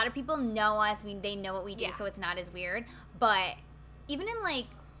 a lot of people know us. I mean, they know what we do, so it's not as weird. But even in, like,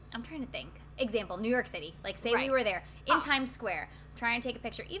 I'm trying to think. Example, New York City. Like, say we were there in Times Square, trying to take a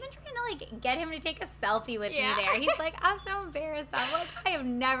picture, even trying to, like, get him to take a selfie with me there. He's like, I'm so embarrassed. I'm like, I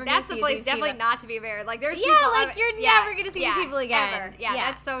am never going to see these people. That's the place definitely not to be embarrassed. Like, there's people. Yeah, like, you're never going to see these people again. Ever. Yeah,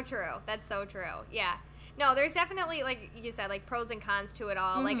 that's so true. That's so true. Yeah. No, there's definitely, like you said, like pros and cons to it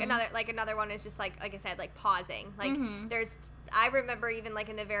all. Like another one is just like I said, like pausing. Like I remember even like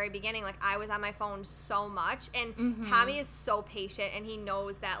in the very beginning, like I was on my phone so much, and Tommy is so patient, and he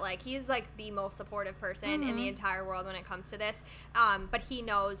knows that like he's like the most supportive person in the entire world when it comes to this. But he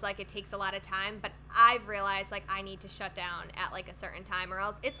knows like it takes a lot of time. But I've realized like I need to shut down at like a certain time, or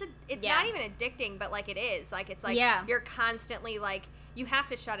else it's not even addicting, but like it is. Like it's like you're constantly like you have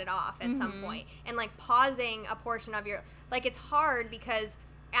to shut it off at some point, and like pausing a portion of your like it's hard because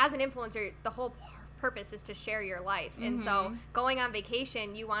as an influencer, the whole purpose is to share your life, and so going on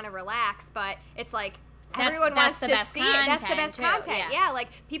vacation, you want to relax, but it's like everyone wants to see it. That's the best content. Yeah, like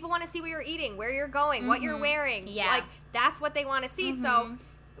people want to see what you're eating, where you're going, what you're wearing. Yeah, like that's what they want to see. So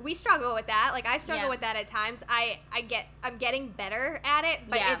we struggle with that. Like I struggle with that at times. I'm getting better at it,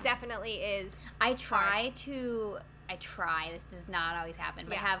 but it definitely is. I try. This does not always happen,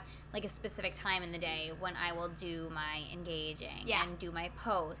 but have like a specific time in the day when I will do my engaging and do my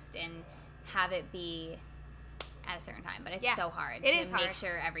post and have it be at a certain time. But it's so hard to make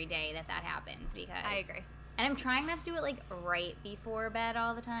sure every day that happens, because I agree. And I'm trying not to do it like right before bed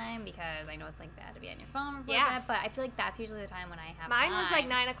all the time, because I know it's like bad to be on your phone before bed, but I feel like that's usually the time when I have Mine was like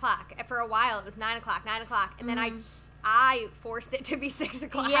 9 o'clock. For a while it was 9 o'clock, and then I forced it to be 6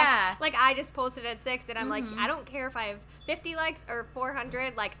 o'clock. Yeah. Like I just posted at 6, and I'm like, I don't care if I have 50 likes or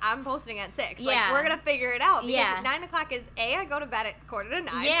 400, like I'm posting at 6. Like we're going to figure it out, because 9 o'clock is A, I go to bed at 8:45,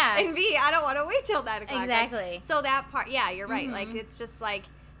 and B, I don't want to wait till 9 o'clock. Exactly. Like, so that part, you're right. Like it's just like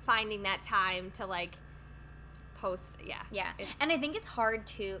finding that time to like post. And I think it's hard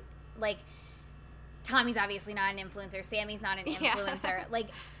to like, Tommy's obviously not an influencer, Sammy's not an influencer. Like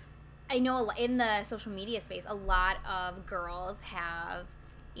I know in the social media space, a lot of girls have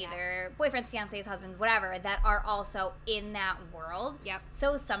either boyfriends, fiancés, husbands, whatever, that are also in that world.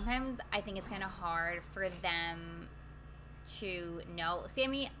 So sometimes I think it's kind of hard for them to know.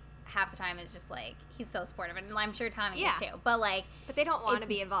 Sammy half the time is just like, he's so supportive, and I'm sure Tommy is too, but like, but they don't want to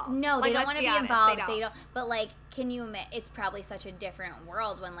be involved. No, like, they don't want to be involved. They don't. But like, can you admit it's probably such a different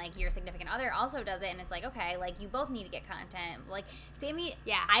world when like your significant other also does it, and it's like, okay, like you both need to get content. Like Sammy,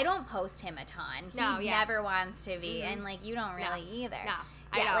 I don't post him a ton. He never wants to be, and like you don't really either. No.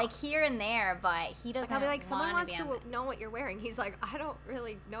 I know. Like here and there, but he doesn't. Like, I'll be like, someone wants to know what you're wearing. He's like, I don't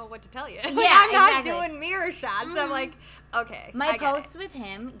really know what to tell you. Yeah, I'm not doing mirror shots. I'm like, okay. My posts with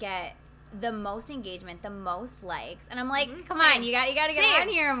him get the most engagement, the most likes, and I'm like, come on, you got to get on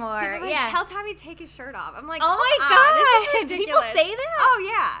here more. Like, tell Tommy to take his shirt off. I'm like, oh my god, people say that?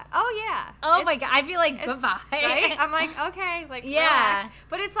 Oh yeah. Oh my god, I feel like goodbye. Right? I'm like, okay, like relax.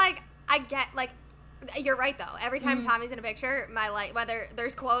 But it's like I get like. You're right though. Every time Tommy's in a picture, my like whether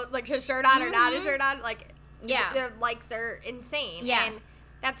there's clothes like his shirt on or not his shirt on, like their likes are insane. And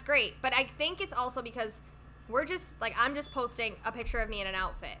that's great. But I think it's also because we're just like I'm just posting a picture of me in an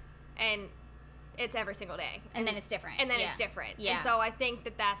outfit, and it's every single day, and then it's different. And so I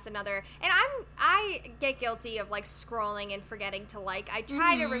think that's another. And I get guilty of like scrolling and forgetting to like. I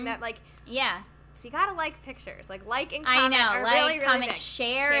try to remember like So you gotta like pictures, like and comment. I know, are really, comment, big.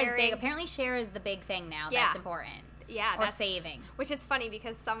 Share is big. Apparently, share is the big thing now. That's important. Yeah, or saving. Which is funny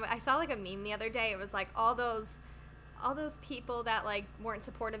because I saw like a meme the other day. It was like all those people that like weren't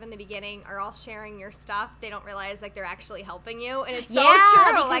supportive in the beginning are all sharing your stuff. They don't realize like they're actually helping you, and it's so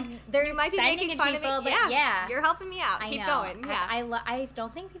true. Like you might be making fun of me, but you're helping me out. Keep going. Yeah, I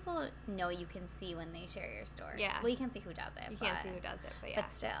don't think people know you can see when they share your story. Yeah, well, you can see who does it. You can't see who does it,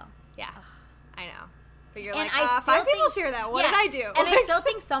 but still, I know. But you're and like, 5 people share that. What did I do? And I still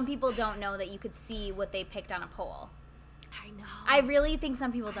think some people don't know that you could see what they picked on a poll. I know. I really think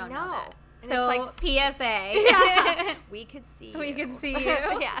some people don't know that. And so, like, PSA. We could see you. We could see you.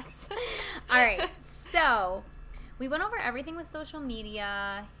 Yes. All right. So, we went over everything with social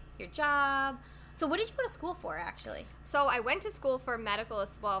media, your job. So, what did you go to school for, actually? So, I went to school for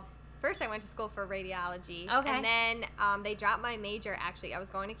first I went to school for radiology. Okay. And then they dropped my major, actually. I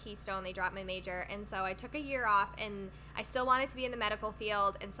was going to Keystone. They dropped my major. And so I took a year off, and I still wanted to be in the medical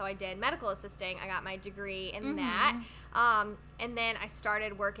field. And so I did medical assisting. I got my degree in that. And then I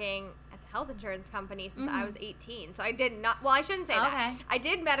started working at the health insurance company since I was 18. So I did not, well, I shouldn't say that. I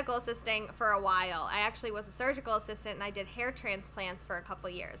did medical assisting for a while. I actually was a surgical assistant, and I did hair transplants for a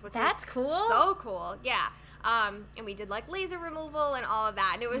couple years. Which That's cool. So cool. Yeah. And we did like laser removal and all of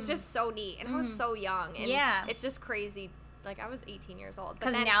that, and it was just so neat, and I was so young, and it's just crazy. Like I was 18 years old,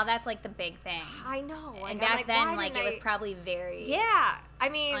 because now that's like the big thing. I know, like, and back then, like it was probably very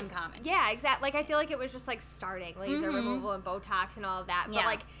uncommon. Yeah, exactly. Like I feel like it was just like starting laser removal and Botox and all of that, but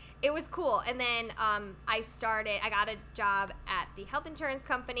like it was cool. And then I got a job at the health insurance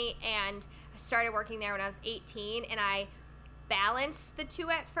company, and I started working there when I was 18, and I balanced the two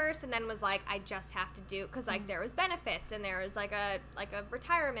at first, and then was like, I just have to do, because like there was benefits and there was like a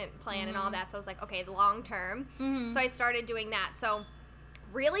retirement plan and all that, so I was like, okay, the long term. So I started doing that. So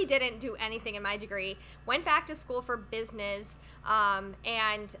really didn't do anything in my degree, went back to school for business,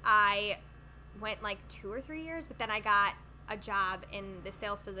 and I went like 2 or 3 years, but then I got a job in the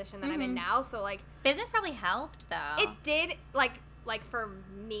sales position that I'm in now. So like business probably helped though. It did, like for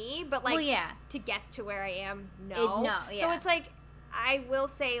me, but like to get to where I am, no. So it's like, I will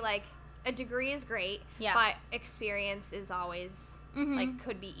say like a degree is great, but experience is always like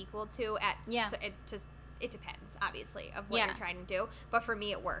could be equal to so it depends obviously of what you're trying to do. But for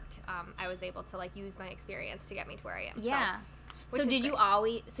me, it worked. I was able to like use my experience to get me to where I am. Yeah. So did you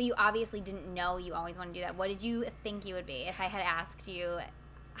always? So you obviously didn't know you always wanted to do that. What did you think you would be if I had asked you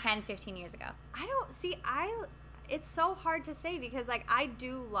 10, 15 years ago? It's so hard to say because, like, I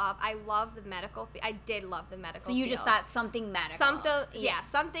love the medical field. I did love the medical field. So you just thought something medical.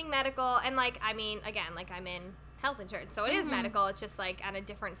 Something medical. And, like, I mean, again, like, I'm in health insurance. So it is medical. It's just, like, on a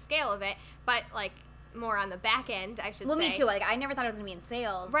different scale of it. But, like, more on the back end, I should say. Well, me too. Like, I never thought I was going to be in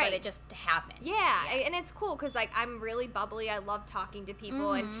sales, but it just happened. Yeah. And it's cool because, like, I'm really bubbly. I love talking to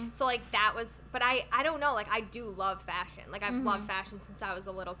people. And so, like, that was, but I don't know. Like, I do love fashion. Like, I've loved fashion since I was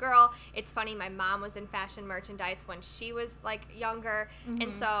a little girl. It's funny. My mom was in fashion merchandise when she was, like, younger.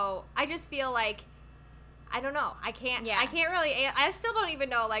 And so I just feel like, I don't know. I can't really, I still don't even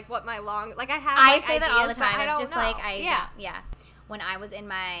know, like, what my like, I have, like, say ideas, that all the time. I don't just know. Like, when I was in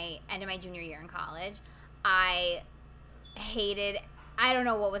my end of my junior year in college, I hated, I don't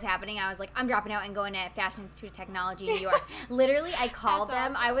know what was happening. I was like, I'm dropping out and going to Fashion Institute of Technology in New York. Literally, I called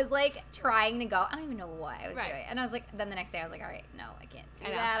them. Awesome. I was like trying to go. I don't even know what I was doing. And I was like, then the next day I was like, all right, no, I can't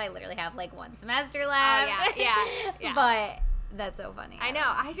do that. I literally have like 1 semester left. Yeah. But that's so funny. I know.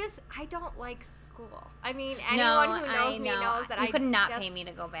 I don't like school. I mean, anyone who knows me knows that you could not pay me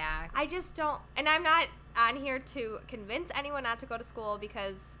to go back. I just don't, and I'm not on here to convince anyone not to go to school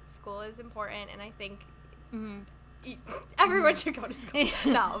because school is important, and I think everyone should go to school.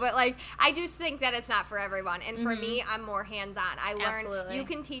 No, but like, I do think that it's not for everyone, and for me, I'm more hands-on. I learn. You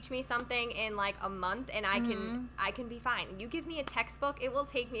can teach me something in like a month, and I can be fine. You give me a textbook, it will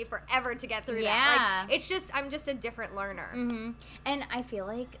take me forever to get through that. Like, it's just, I'm just a different learner. And I feel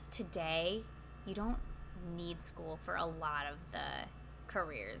like today you don't need school for a lot of the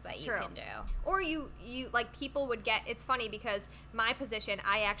careers that you can do. Or you like, people would get, it's funny because my position,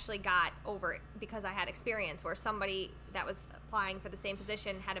 I actually got over it because I had experience where somebody that was applying for the same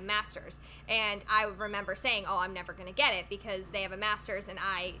position had a master's, and I remember saying, oh, I'm never going to get it because they have a master's and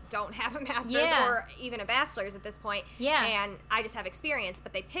I don't have a master's or even a bachelor's at this point, and I just have experience,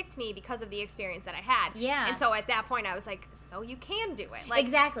 but they picked me because of the experience that I had, and so at that point I was like, so you can do it. Like,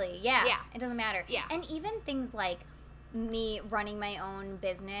 exactly, it doesn't matter. And even things like me running my own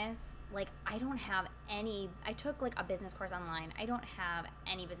business, like, I don't have any, I took like a business course online. I don't have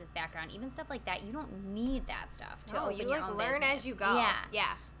any business background. Even stuff like that, you don't need that stuff to open your own business. Learn as you go.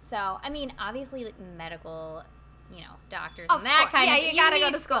 Yeah. So, I mean, obviously, like, medical, doctors and that kind of, you gotta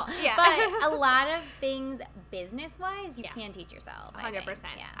go to school. But a lot of things business-wise, you can teach yourself. 100%.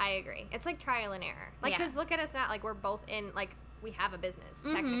 I agree. It's like trial and error. Like, because look at us now. Like, we're both in, like, we have a business,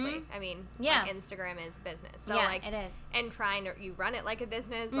 technically. I mean, like, Instagram is business. So, like, it is. And you run it like a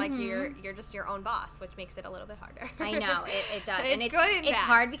business, like, you're just your own boss, which makes it a little bit harder. I know, it does. And it's good and it's bad.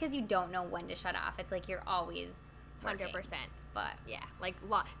 hard because you don't know when to shut off. It's like you're always working. 100%. But, like,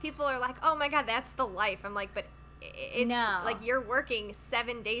 people are like, oh my God, that's the life. I'm like, but it's like, you're working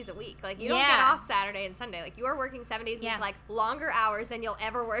 7 days a week. Like, you don't get off Saturday and Sunday. Like, you are working 7 days a week, like, longer hours than you'll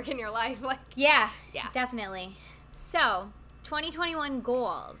ever work in your life. Like, definitely. So, 2021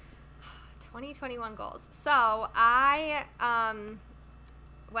 goals. 2021 goals. So,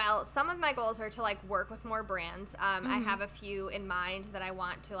 some of my goals are to, like, work with more brands. I have a few in mind that I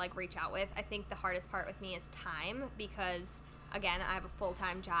want to, like, reach out with. I think the hardest part with me is time because, again, I have a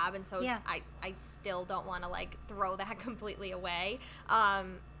full-time job, and so I still don't want to, like, throw that completely away.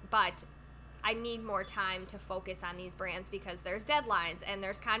 But I need more time to focus on these brands because there's deadlines and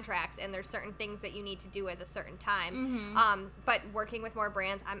there's contracts and there's certain things that you need to do at a certain time. But working with more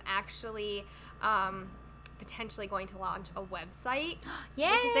brands, I'm actually potentially going to launch a website, Yay,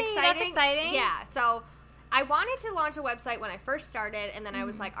 which is exciting. That's exciting. Yeah, so I wanted to launch a website when I first started, and then I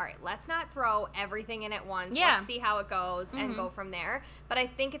was like, all right, let's not throw everything in at once. Let's see how it goes and go from there. But I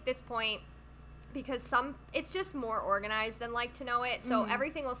think at this point, because it's just more organized than Like to Know It. So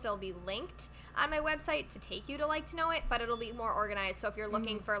everything will still be linked on my website to take you to Like to Know It, but it'll be more organized. So if you're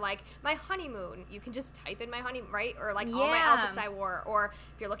looking for like my honeymoon, you can just type in my honeymoon, right? Or like all my outfits I wore. Or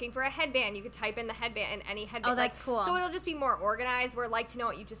if you're looking for a headband, you could type in the headband and any headband. Oh, that's cool. So it'll just be more organized. Where Like to Know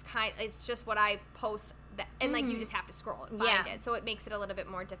It, you just it's just what I post. And like you just have to scroll and find it. So it makes it a little bit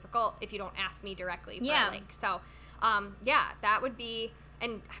more difficult if you don't ask me directly for a link. So that would be.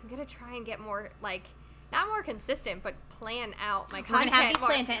 And I'm going to try and get more, like, not more consistent, but plan out my content. We're going to have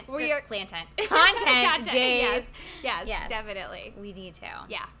these content days. Yes, definitely. We need to.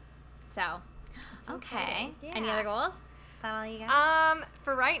 Yeah. So, okay. Yeah. Any other goals? That all you got?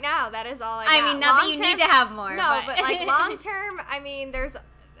 For right now, that is all I got. I mean, not that you need to have more. No, but like, long term, I mean,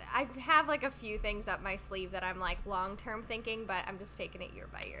 I have, like, a few things up my sleeve that I'm, like, long-term thinking, but I'm just taking it year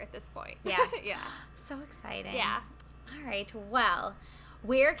by year at this point. Yeah. Yeah. So exciting. Yeah. All right. Well,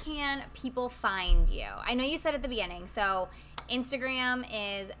 where can people find you? I know you said at the beginning, so Instagram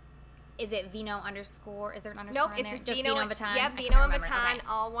is it Vino underscore? Is there an underscore Nope, in it's there? just Vino Vuitton? Yeah, Vino and Vuitton, okay.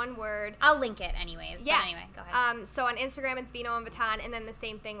 All one word. I'll link it anyways. Yeah. But anyway, go ahead. So on Instagram, it's Vino and Vuitton, and then the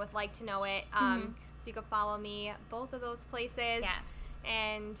same thing with Like to Know It. So you can follow me both of those places. Yes.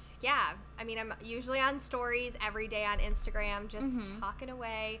 And yeah, I mean, I'm usually on stories every day on Instagram, just talking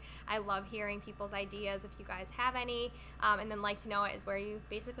away. I love hearing people's ideas if you guys have any. And then Like to Know It is where you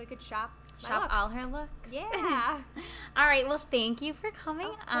basically could shop all her looks. Yeah. All right. Well, thank you for coming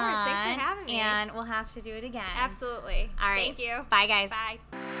on. Of course. Thanks for having me. And we'll have to do it again. Absolutely. All right. Thank you. Bye, guys. Bye.